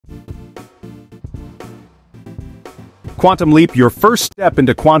Quantum Leap, your first step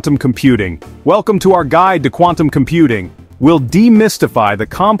into quantum computing. Welcome to our guide to quantum computing. We'll demystify the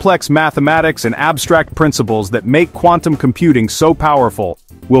complex mathematics and abstract principles that make quantum computing so powerful.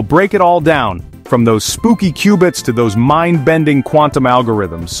 We'll break it all down, from those spooky qubits to those mind-bending quantum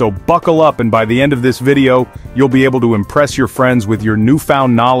algorithms. So buckle up, and by the end of this video, you'll be able to impress your friends with your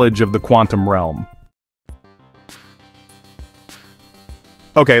newfound knowledge of the quantum realm.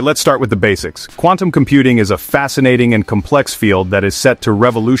 Okay, let's start with the basics. Quantum computing is a fascinating and complex field that is set to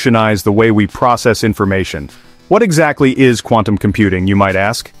revolutionize the way we process information. What exactly is quantum computing, you might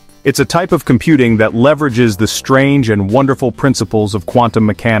ask? It's a type of computing that leverages the strange and wonderful principles of quantum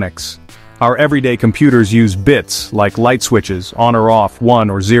mechanics. Our everyday computers use bits, like light switches, on or off, 1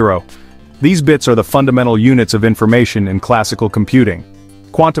 or 0. These bits are the fundamental units of information in classical computing.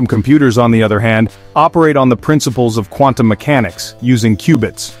 Quantum computers, on the other hand, operate on the principles of quantum mechanics, using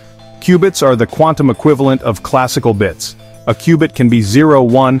qubits. Qubits are the quantum equivalent of classical bits. A qubit can be 0,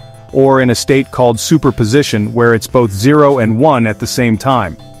 1, or in a state called superposition, where it's both 0 and 1 at the same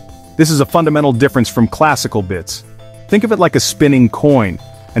time. This is a fundamental difference from classical bits. Think of it like a spinning coin.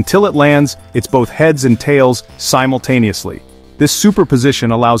 Until it lands, it's both heads and tails simultaneously. This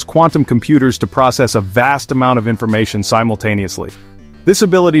superposition allows quantum computers to process a vast amount of information simultaneously. This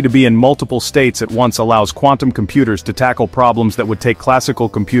ability to be in multiple states at once allows quantum computers to tackle problems that would take classical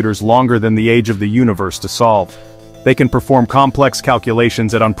computers longer than the age of the universe to solve. They can perform complex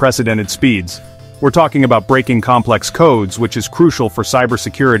calculations at unprecedented speeds. We're talking about breaking complex codes, which is crucial for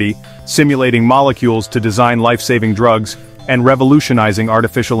cybersecurity, simulating molecules to design life-saving drugs, and revolutionizing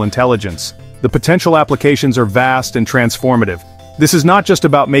artificial intelligence. The potential applications are vast and transformative. This is not just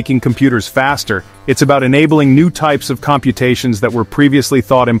about making computers faster, it's about enabling new types of computations that were previously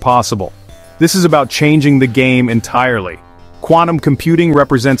thought impossible. This is about changing the game entirely. Quantum computing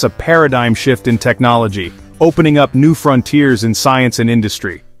represents a paradigm shift in technology, opening up new frontiers in science and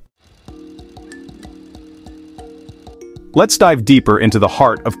industry. Let's dive deeper into the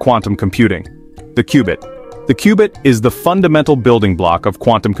heart of quantum computing: the qubit. The qubit is the fundamental building block of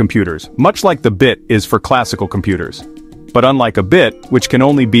quantum computers, much like the bit is for classical computers. But unlike a bit, which can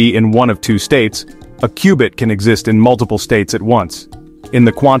only be in one of two states, a qubit can exist in multiple states at once. In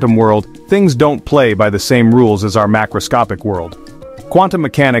the quantum world, things don't play by the same rules as our macroscopic world. Quantum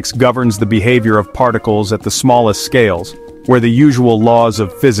mechanics governs the behavior of particles at the smallest scales, where the usual laws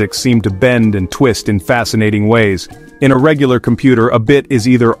of physics seem to bend and twist in fascinating ways. In a regular computer, a bit is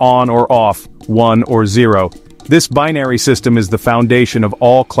either on or off, 1 or 0. This binary system is the foundation of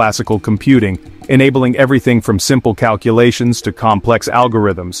all classical computing, enabling everything from simple calculations to complex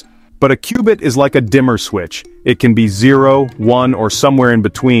algorithms. But a qubit is like a dimmer switch. It can be 0, 1, or somewhere in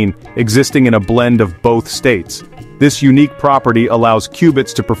between, existing in a blend of both states. This unique property allows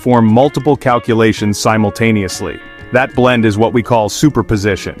qubits to perform multiple calculations simultaneously. That blend is what we call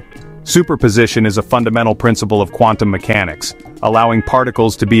superposition. Superposition is a fundamental principle of quantum mechanics, allowing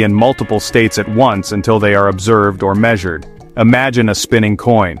particles to be in multiple states at once until they are observed or measured. Imagine a spinning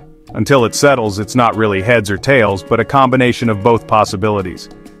coin. Until it settles, it's not really heads or tails, but a combination of both possibilities.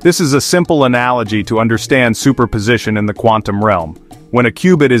 This is a simple analogy to understand superposition in the quantum realm. When a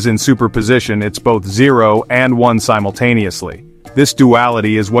qubit is in superposition, it's both 0 and 1 simultaneously. This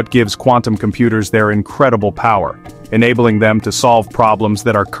duality is what gives quantum computers their incredible power, enabling them to solve problems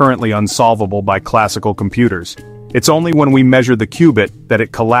that are currently unsolvable by classical computers. It's only when we measure the qubit that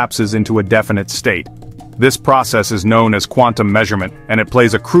it collapses into a definite state. This process is known as quantum measurement, and it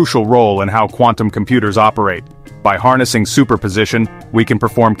plays a crucial role in how quantum computers operate. By harnessing superposition, we can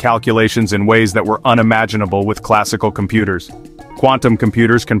perform calculations in ways that were unimaginable with classical computers. Quantum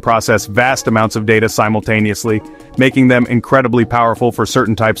computers can process vast amounts of data simultaneously, making them incredibly powerful for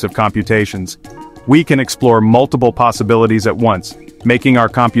certain types of computations. We can explore multiple possibilities at once, making our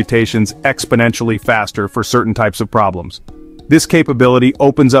computations exponentially faster for certain types of problems. This capability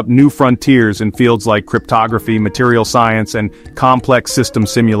opens up new frontiers in fields like cryptography, material science, and complex system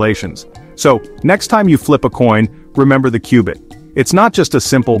simulations. So, next time you flip a coin, remember the qubit. It's not just a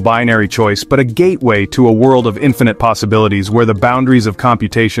simple binary choice, but a gateway to a world of infinite possibilities where the boundaries of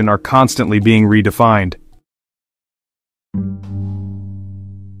computation are constantly being redefined.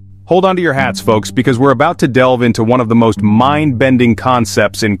 Hold on to your hats, folks, because we're about to delve into one of the most mind-bending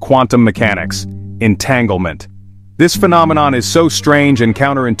concepts in quantum mechanics: entanglement. This phenomenon is so strange and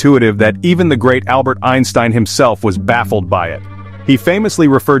counterintuitive that even the great Albert Einstein himself was baffled by it. He famously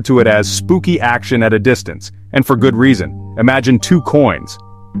referred to it as spooky action at a distance, and for good reason. Imagine two coins.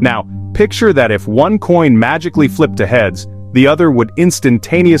 Now, picture that if one coin magically flipped to heads, the other would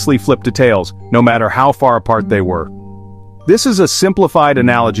instantaneously flip to tails, no matter how far apart they were. This is a simplified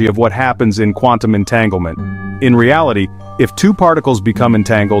analogy of what happens in quantum entanglement. In reality, if two particles become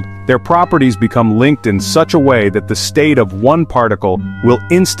entangled, their properties become linked in such a way that the state of one particle will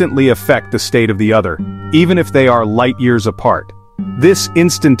instantly affect the state of the other, even if they are light years apart. This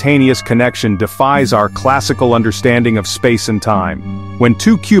instantaneous connection defies our classical understanding of space and time. When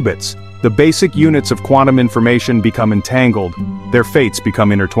two qubits, the basic units of quantum information, become entangled, their fates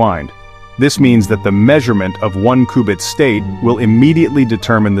become intertwined. This means that the measurement of one qubit's state will immediately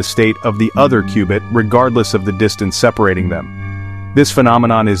determine the state of the other qubit regardless of the distance separating them. This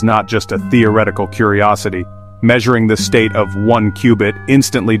phenomenon is not just a theoretical curiosity. Measuring the state of one qubit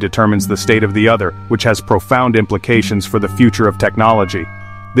instantly determines the state of the other, which has profound implications for the future of technology.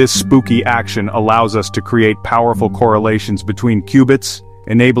 This spooky action allows us to create powerful correlations between qubits,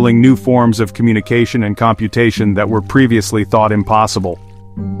 enabling new forms of communication and computation that were previously thought impossible.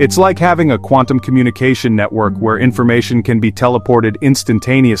 It's like having a quantum communication network where information can be teleported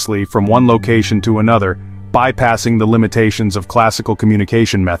instantaneously from one location to another, bypassing the limitations of classical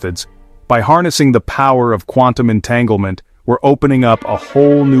communication methods. By harnessing the power of quantum entanglement, we're opening up a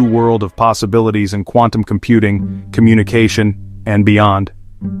whole new world of possibilities in quantum computing, communication, and beyond.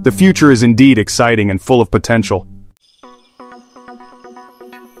 The future is indeed exciting and full of potential.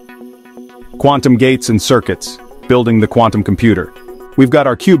 Quantum gates and circuits, building the quantum computer. We've got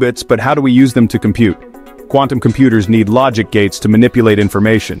our qubits, but how do we use them to compute? Quantum computers need logic gates to manipulate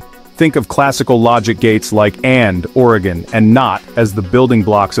information. Think of classical logic gates like AND, OR, and NOT as the building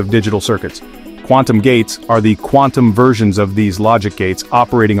blocks of digital circuits. Quantum gates are the quantum versions of these logic gates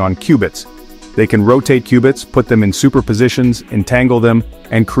operating on qubits. They can rotate qubits, put them in superpositions, entangle them,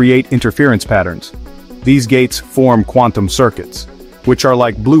 and create interference patterns. These gates form quantum circuits, which are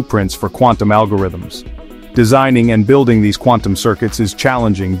like blueprints for quantum algorithms. Designing and building these quantum circuits is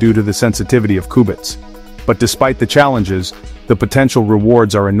challenging due to the sensitivity of qubits. But despite the challenges, the potential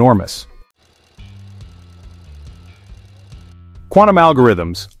rewards are enormous. Quantum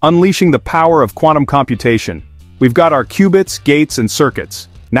algorithms, unleashing the power of quantum computation. We've got our qubits, gates, and circuits.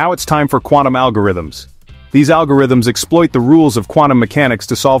 Now it's time for quantum algorithms. These algorithms exploit the rules of quantum mechanics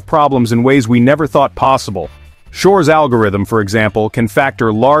to solve problems in ways we never thought possible. Shor's algorithm, for example, can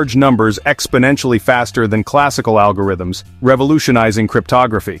factor large numbers exponentially faster than classical algorithms, revolutionizing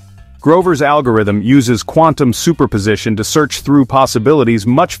cryptography. Grover's algorithm uses quantum superposition to search through possibilities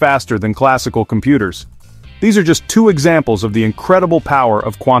much faster than classical computers. These are just two examples of the incredible power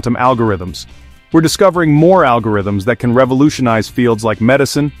of quantum algorithms. We're discovering more algorithms that can revolutionize fields like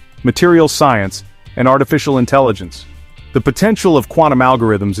medicine, materials science, and artificial intelligence. The potential of quantum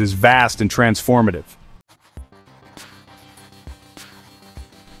algorithms is vast and transformative.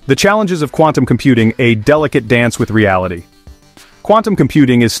 The challenges of quantum computing, a delicate dance with reality. Quantum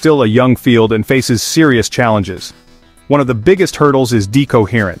computing is still a young field and faces serious challenges. One of the biggest hurdles is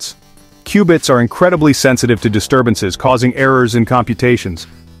decoherence. Qubits are incredibly sensitive to disturbances, causing errors in computations.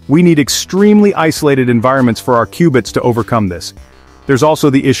 We need extremely isolated environments for our qubits to overcome this. There's also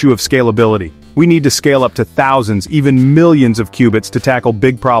the issue of scalability. We need to scale up to thousands, even millions of qubits to tackle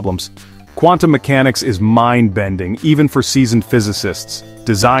big problems. Quantum mechanics is mind-bending, even for seasoned physicists.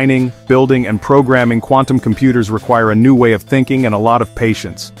 Designing, building, and programming quantum computers require a new way of thinking and a lot of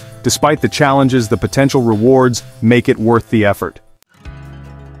patience. Despite the challenges, the potential rewards make it worth the effort.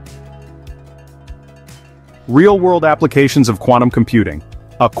 Real-world applications of quantum computing.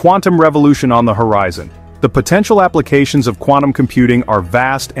 A quantum revolution on the horizon. The potential applications of quantum computing are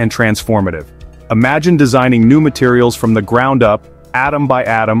vast and transformative. Imagine designing new materials from the ground up, atom by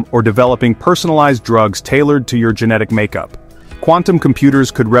atom, or developing personalized drugs tailored to your genetic makeup. Quantum computers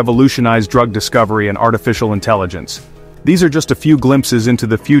could revolutionize drug discovery and artificial intelligence. These are just a few glimpses into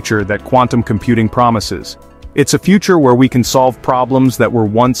the future that quantum computing promises. It's a future where we can solve problems that were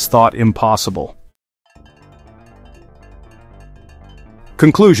once thought impossible.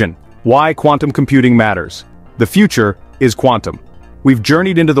 Conclusion: why quantum computing matters. The future is quantum. We've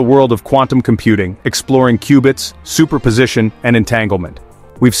journeyed into the world of quantum computing, exploring qubits, superposition, and entanglement.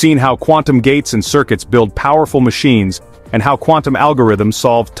 We've seen how quantum gates and circuits build powerful machines, and how quantum algorithms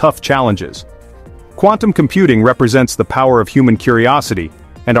solve tough challenges. Quantum computing represents the power of human curiosity,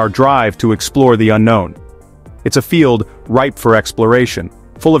 and our drive to explore the unknown. It's a field ripe for exploration,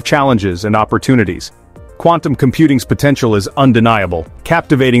 full of challenges and opportunities. Quantum computing's potential is undeniable,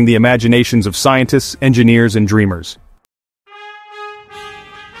 captivating the imaginations of scientists, engineers, and dreamers.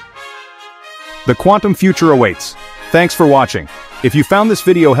 The quantum future awaits. Thanks for watching. If you found this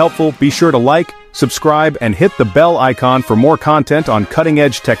video helpful, be sure to like, subscribe, and hit the bell icon for more content on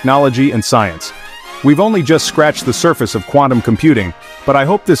cutting-edge technology and science. We've only just scratched the surface of quantum computing, but I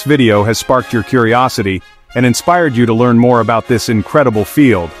hope this video has sparked your curiosity and inspired you to learn more about this incredible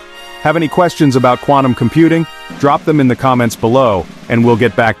field. Have any questions about quantum computing? Drop them in the comments below, and we'll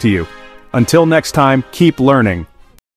get back to you. Until next time, keep learning.